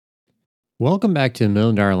Welcome back to the $1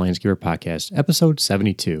 Million Landscaper Podcast, episode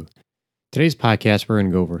 72. Today's podcast, we're going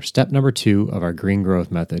to go over step number 2 of our green growth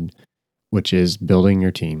method, which is building your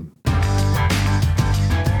team.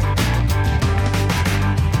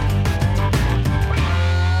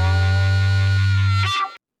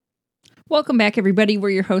 Welcome back, everybody. We're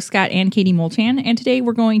your hosts, Scott and Katie Molchan, and today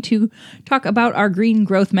we're going to talk about our green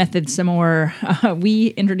growth method some more. We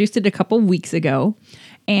introduced it a couple weeks ago,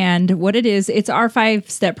 and what it is, it's our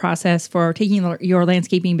 5-step process for taking your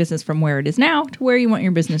landscaping business from where it is now to where you want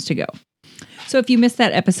your business to go. So if you missed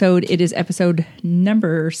that episode, it is episode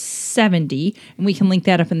number 70, and we can link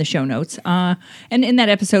that up in the show notes. And in that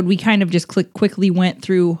episode, we kind of just quickly went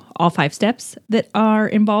through all 5 steps that are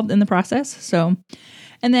involved in the process.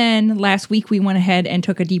 And then last week we went ahead and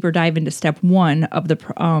took a deeper dive into step 1 of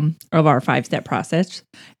our 5-step process,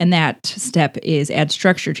 and that step is add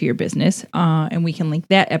structure to your business. And we can link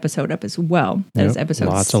that episode up as well. That is episode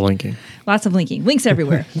lots of linking, links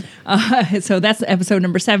everywhere. So that's episode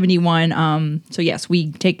number 71. So yes,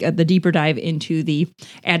 we take the deeper dive into the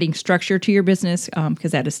adding structure to your business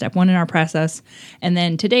because that is step 1 in our process. And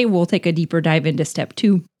then today we'll take a deeper dive into step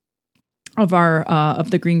 2 of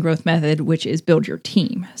the green growth method, which is build your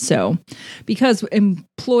team. So because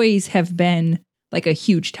employees have been like a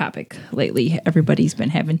huge topic lately, everybody's been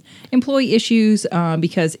having employee issues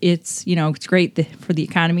because it's great for the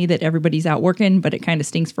economy that everybody's out working, but it kind of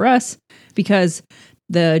stinks for us because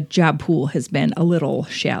the job pool has been a little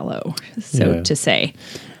shallow, to say.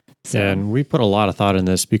 So. And we put a lot of thought in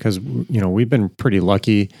this because, we've been pretty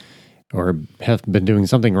lucky or have been doing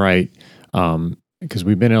something right. Because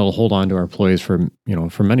we've been able to hold on to our employees for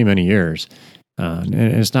many, many years. And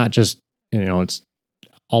it's not just, it's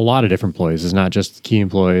a lot of different employees. It's not just key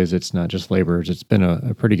employees. It's not just laborers. It's been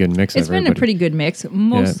a pretty good mix of everybody. It's been a pretty good mix.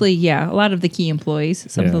 Mostly, a lot of the key employees,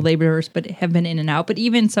 some of the laborers, but have been in and out. But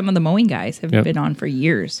even some of the mowing guys have been on for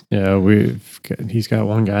years. Yeah, he's got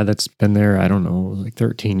one guy that's been there, I don't know, like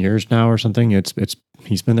 13 years now or something.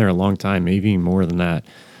 He's been there a long time, maybe more than that.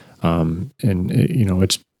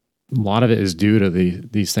 It's a lot of it is due to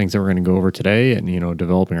these things that we're going to go over today, and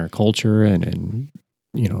developing our culture, and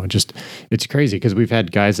just it's crazy because we've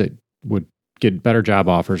had guys that would get better job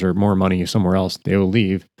offers or more money somewhere else. They will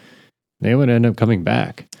leave. They would end up coming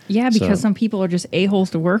back. Yeah, because some people are just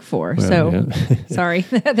a-holes to work for. Well, sorry,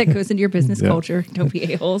 that goes into your business culture. Don't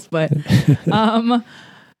be a-holes, but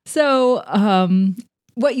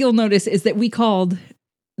what you'll notice is that we called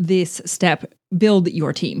this step build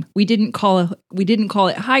your team. We didn't call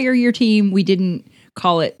it hire your team. We didn't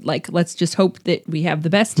call it like let's just hope that we have the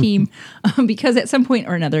best team because at some point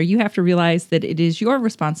or another you have to realize that it is your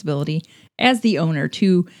responsibility as the owner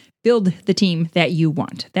to build the team that you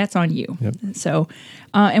want. That's on you. Yep. So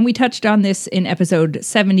and we touched on this in episode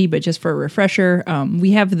 70, but just for a refresher,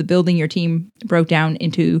 we have the building your team broke down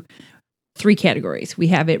into 3 categories. We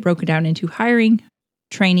have it broken down into hiring,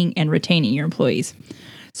 training, and retaining your employees.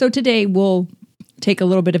 So today we'll take a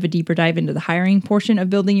little bit of a deeper dive into the hiring portion of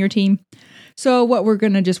building your team. So what we're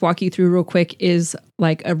going to just walk you through real quick is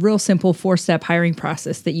like a real simple 4-step hiring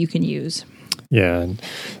process that you can use. Yeah.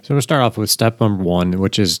 So we'll start off with step number 1,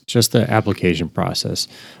 which is just the application process.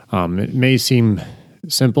 It may seem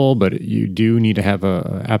simple, but you do need to have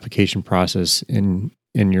a application process in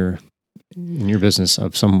your business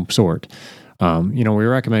of some sort. We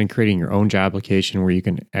recommend creating your own job application where you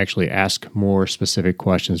can actually ask more specific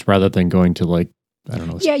questions rather than going to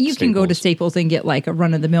you can go to Staples and get like a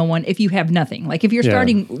run-of-the-mill one if you have nothing. Like if you're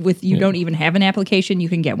starting with don't even have an application, you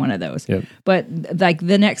can get one of those. Yep. But like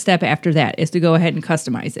the next step after that is to go ahead and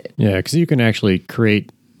customize it. Yeah, because you can actually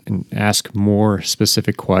create and ask more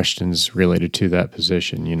specific questions related to that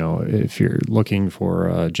position. If you're looking for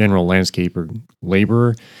a general landscaper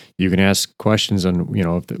laborer, you can ask questions on,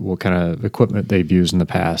 what kind of equipment they've used in the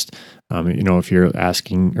past. If you're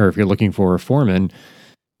asking or if you're looking for a foreman,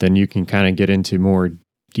 then you can kind of get into more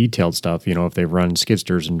detailed stuff. If they've run skid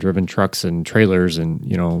steers and driven trucks and trailers and,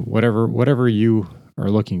 whatever you are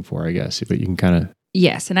looking for, I guess, but you can kind of.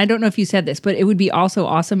 Yes, and I don't know if you said this, but it would be also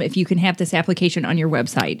awesome if you can have this application on your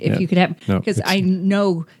website. If you could have, because I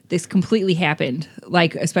know this completely happened,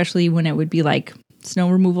 like especially when it would be like snow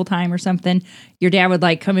removal time or something. Your dad would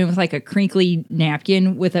like come in with like a crinkly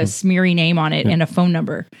napkin with a smeary name on it and a phone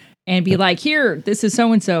number. And be like, here, this is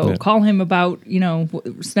so and so. Call him about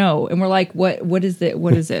snow. And we're like, what is it?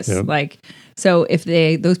 What is this? Like, so if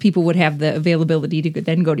those people would have the availability to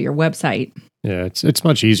then go to your website. Yeah, it's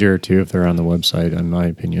much easier too if they're on the website, in my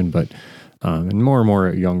opinion. But and more and more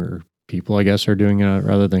younger people, I guess, are doing it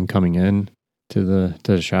rather than coming in.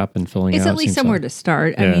 the shop and filling It's out. at least somewhere to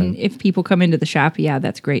start. I mean, if people come into the shop,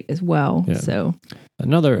 that's great as well. Yeah. So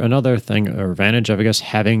another thing or advantage of, I guess,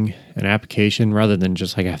 having an application rather than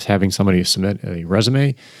just like having somebody submit a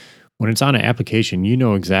resume. When it's on an application, you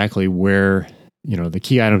know exactly where, the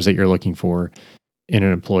key items that you're looking for in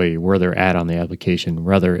an employee, where they're at on the application.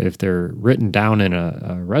 Rather, if they're written down in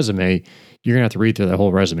a resume, you're going to have to read through the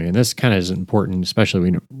whole resume. And this kind of is important, especially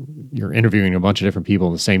when you're interviewing a bunch of different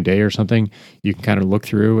people the same day or something. You can kind of look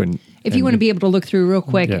through and if you want to be able to look through real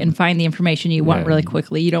quick and find the information you want really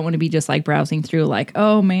quickly, you don't want to be just like browsing through like,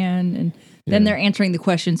 oh man. And then they're answering the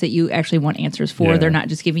questions that you actually want answers for. They're not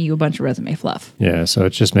just giving you a bunch of resume fluff. Yeah. So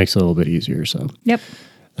it just makes it a little bit easier. So, yep.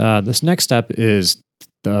 This next step is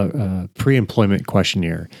the pre-employment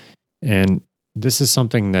questionnaire. And this is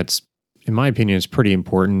something that's, in my opinion, is pretty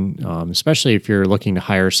important, especially if you're looking to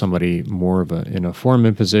hire somebody more of in a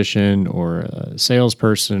foreman position or a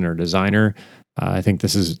salesperson or designer. I think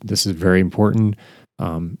this is very important.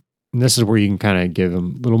 And this is where you can kind of give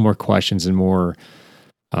them a little more questions and more,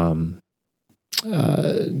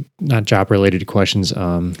 not job-related questions,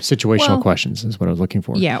 situational questions is what I was looking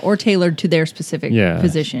for. Yeah, or tailored to their specific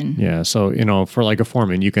position. Yeah, so, for like a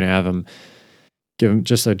foreman, you can give them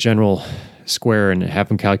just a general square and have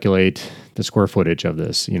them calculate the square footage of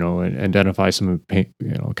this, and identify some,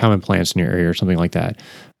 common plants in your area or something like that.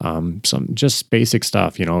 Some just basic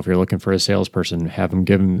stuff, if you're looking for a salesperson, have them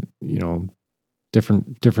give them,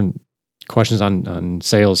 different questions on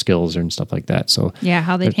sales skills and stuff like that. So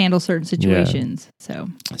how they'd handle certain situations.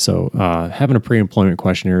 So having a pre-employment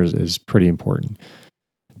questionnaire is pretty important.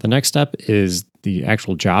 The next step is the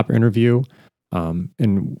actual job interview.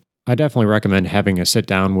 And I definitely recommend having a sit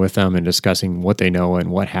down with them and discussing what they know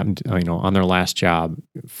and what happened, on their last job,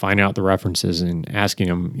 find out the references and asking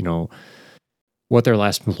them, what their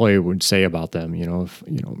last employee would say about them,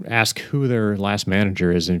 ask who their last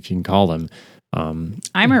manager is and if you can call them.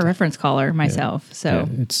 I'm a reference caller myself, so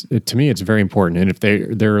to me it's very important. And if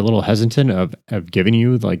they're a little hesitant of giving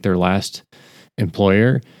you like their last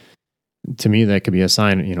employer, to me that could be a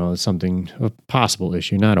sign, a possible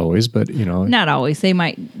issue. Not always, but not always. They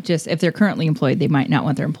might just, if they're currently employed, they might not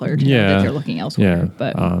want their employer to know that they're looking elsewhere.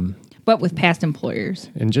 But with past employers,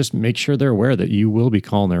 and just make sure they're aware that you will be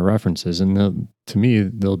calling their references, and to me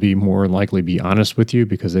they'll be more likely be honest with you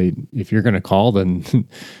because if you're going to call, then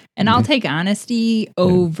and I'll take honesty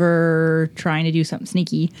over trying to do something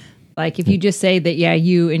sneaky. Like if you just say that,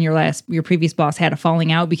 you and your previous boss had a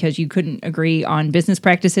falling out because you couldn't agree on business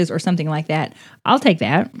practices or something like that, I'll take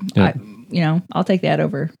that. Yep. I'll take that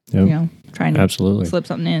over, trying to slip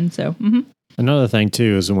something in. So. Mm-hmm. Another thing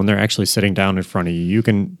too is when they're actually sitting down in front of you, you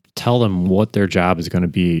can tell them what their job is going to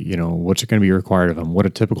be, what's going to be required of them, what a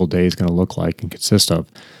typical day is going to look like and consist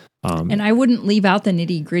of. And I wouldn't leave out the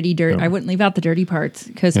nitty gritty dirt. I wouldn't leave out the dirty parts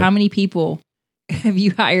because how many people have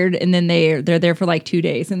you hired and then they're there for like 2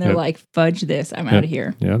 days and they're like, fudge this, I'm out of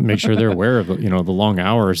here. Yeah. Make sure they're aware of, the long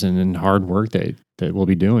hours and hard work that we'll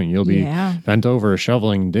be doing. You'll be bent over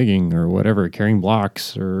shoveling, digging or whatever, carrying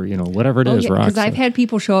blocks or, whatever it is. Because I've had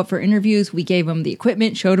people show up for interviews. We gave them the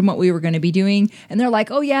equipment, showed them what we were going to be doing. And they're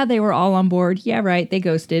like, oh yeah, they were all on board. Yeah, right. They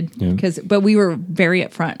ghosted but we were very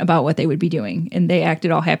upfront about what they would be doing and they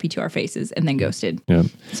acted all happy to our faces and then ghosted. Yeah.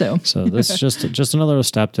 So this is just another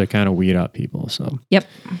step to kind of weed out people. So, yep.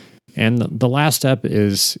 And the last step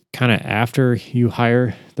is kind of after you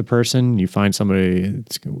hire the person, you find somebody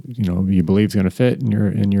that's, you believe is going to fit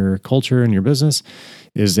in your culture and your business,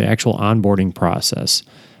 is the actual onboarding process.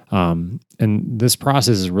 And this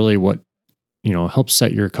process is really what helps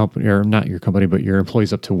set your company, or not your company, but your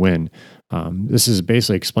employees up to win. This is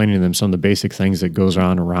basically explaining to them some of the basic things that goes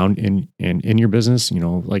on around in your business,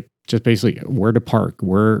 like just basically where to park,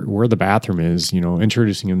 where the bathroom is,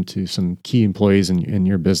 introducing them to some key employees in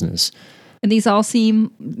your business. And these all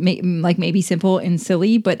seem like maybe simple and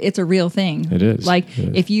silly, but it's a real thing. It is.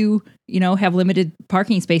 If you have limited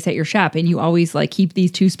parking space at your shop and you always keep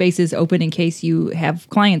these 2 spaces open in case you have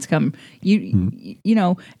clients come, and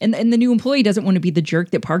the new employee doesn't want to be the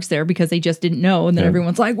jerk that parks there because they just didn't know. And then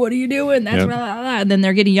everyone's like, what are you doing? That's blah, blah, blah. And then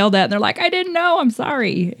they're getting yelled at and they're like, I didn't know. I'm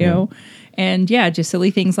sorry. You know? And just silly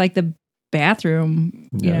things like the bathroom,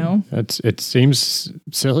 it seems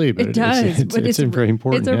silly, but it does. It's very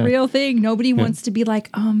important. It's a real thing. Nobody wants to be like,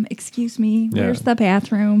 excuse me, where's the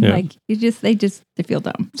bathroom? Like they feel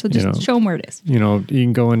dumb. So just show them where it is. You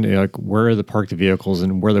can go into where are the parked vehicles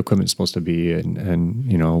and where the equipment's supposed to be,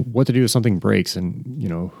 and what to do if something breaks, and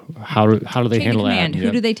how do they handle that?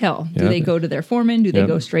 Who do they tell? Do they go to their foreman? Do they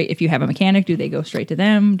go straight? If you have a mechanic, do they go straight to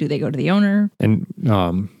them? Do they go to the owner? And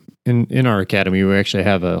in our academy, we actually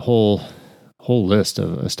have a whole whole list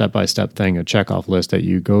of a step-by-step thing, a checkoff list that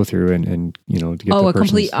you go through and to get the a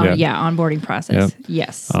complete onboarding process. Yep.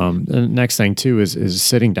 Yes. The next thing too is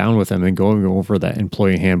sitting down with them and going over that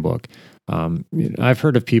employee handbook. I've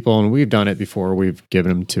heard of people, and we've done it before. We've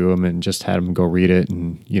given them to them and just had them go read it,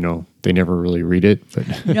 and they never really read it.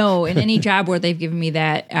 But no, in any job where they've given me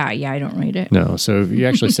that, I don't read it. No, so if you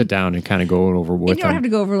actually sit down and kind of go over with them. You don't have to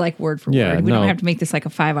go over like word for word. We don't have to make this like a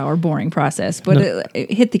 5-hour boring process, but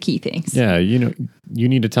hit the key things. Yeah, you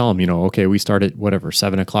need to tell them, okay, we start at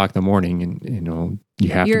 7:00 in the morning, and you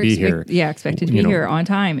have to be here. Yeah, expected to be here on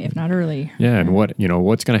time, if not early. Yeah, and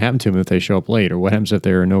what's going to happen to them if they show up late, or what happens if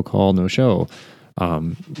they're no call, no show?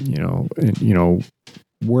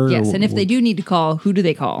 Yes, and if they do need to call, who do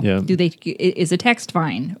they call? Yeah. Is a text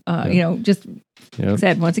fine? Just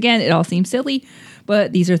said once again, it all seems silly,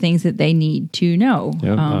 but these are things that they need to know.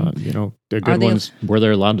 The good ones where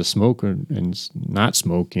they're allowed to smoke and not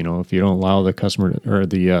smoke. If you don't allow the customer or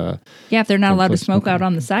the if they're not allowed to smoke out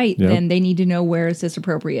on the site, then they need to know, where is this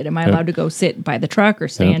appropriate? Am I allowed to go sit by the truck or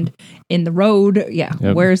stand in the road?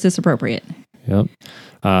 Where is this appropriate? Yep.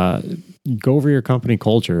 Go over your company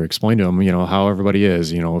culture. Explain to them, how everybody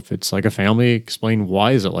is. If it's like a family, explain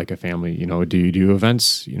why is it like a family. Do you do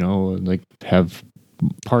events? Like have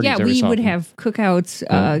parties. Yeah, we would have cookouts.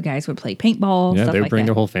 Guys would play paintball. Yeah, stuff they like bring that.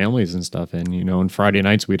 their whole families and stuff in. And Friday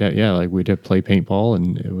nights we'd have play paintball,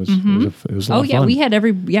 and it was it was a lot of fun.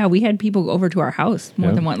 We had people over to our house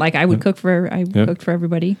more than one. Like I would cook for cooked for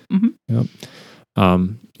everybody. Yep.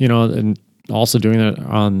 And also doing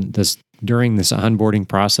that during this onboarding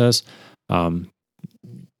process.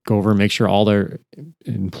 Go over and make sure all their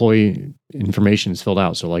employee information is filled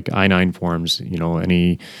out. So like I-9 forms,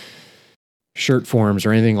 any shirt forms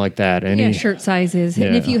or anything like that. Shirt sizes. Yeah.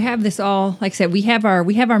 And if you have this all, like I said, we have our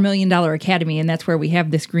 $1 Million Academy, and that's where we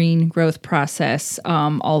have this green growth process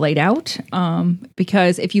all laid out.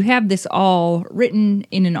 Because if you have this all written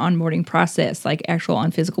in an onboarding process, like actual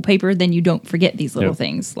on physical paper, then you don't forget these little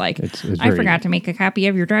things. Like I forgot to make a copy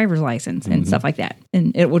of your driver's license and stuff like that.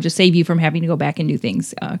 And it will just save you from having to go back and do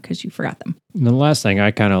things because you forgot them. And the last thing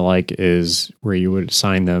I kind of like is where you would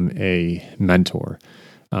assign them a mentor.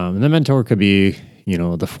 And the mentor could be,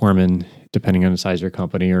 the foreman, depending on the size of your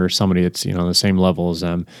company, or somebody that's, the same level as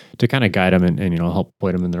them, to kind of guide them and help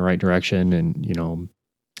point them in the right direction and,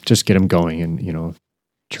 just get them going and,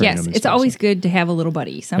 train them. Yes, it's always good to have a little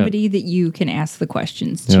buddy, somebody that you can ask the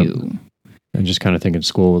questions to. And just kind of think in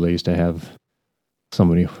school, they used to have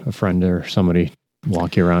a friend or somebody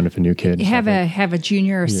walk you around if a new kid. Have a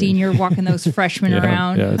junior or senior walking those freshmen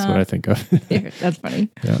around. Yeah, that's what I think of. That's funny.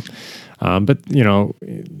 Yeah. But,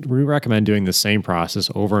 we recommend doing the same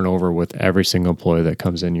process over and over with every single employee that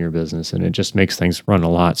comes into your business, and it just makes things run a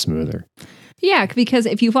lot smoother. Yeah, because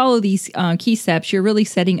if you follow these key steps, you're really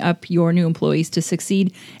setting up your new employees to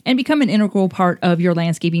succeed and become an integral part of your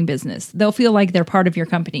landscaping business. They'll feel like they're part of your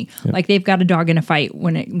company, like they've got a dog in a fight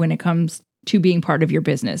when it comes to being part of your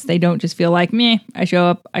business. They don't just feel like, meh, I show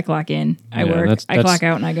up, I clock in, I work, I clock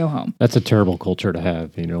out, and I go home. That's a terrible culture to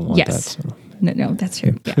have. You don't want that. So. No, that's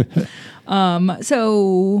true. Yeah.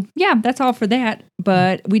 So that's all for that.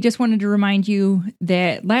 But we just wanted to remind you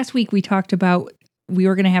that last week we talked about we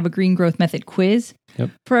were going to have a green growth method quiz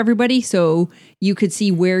for everybody. So you could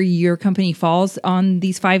see where your company falls on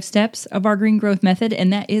these 5 steps of our green growth method.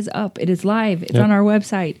 And that is up. It is live. It's on our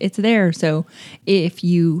website. It's there. So if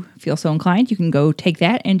you feel so inclined, you can go take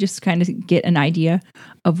that and just kind of get an idea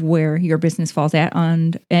of where your business falls at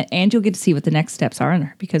and you'll get to see what the next steps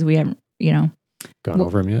are, because we haven't, gone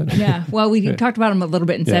over them yet? Yeah. Well, we talked about them a little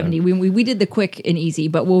bit in 70. We did the quick and easy,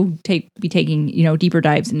 but we'll be taking, deeper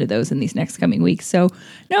dives into those in these next coming weeks. So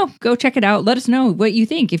go check it out. Let us know what you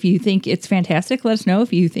think. If you think it's fantastic, let us know.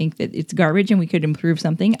 If you think that it's garbage and we could improve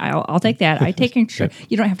something, I'll take that. I take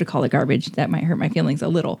you don't have to call it garbage. That might hurt my feelings a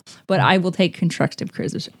little, but I will take constructive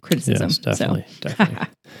criticism. Yes, definitely. Definitely.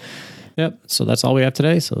 Yep. So that's all we have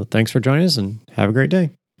today. So thanks for joining us and have a great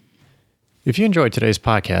day. If you enjoyed today's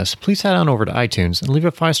podcast, please head on over to iTunes and leave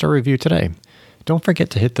a 5-star review today. Don't forget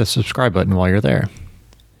to hit the subscribe button while you're there.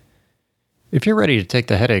 If you're ready to take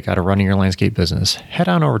the headache out of running your landscape business, head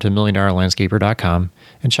on over to milliondollarlandscaper.com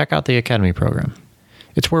and check out the Academy program.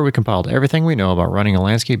 It's where we compiled everything we know about running a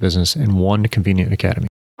landscape business in one convenient academy.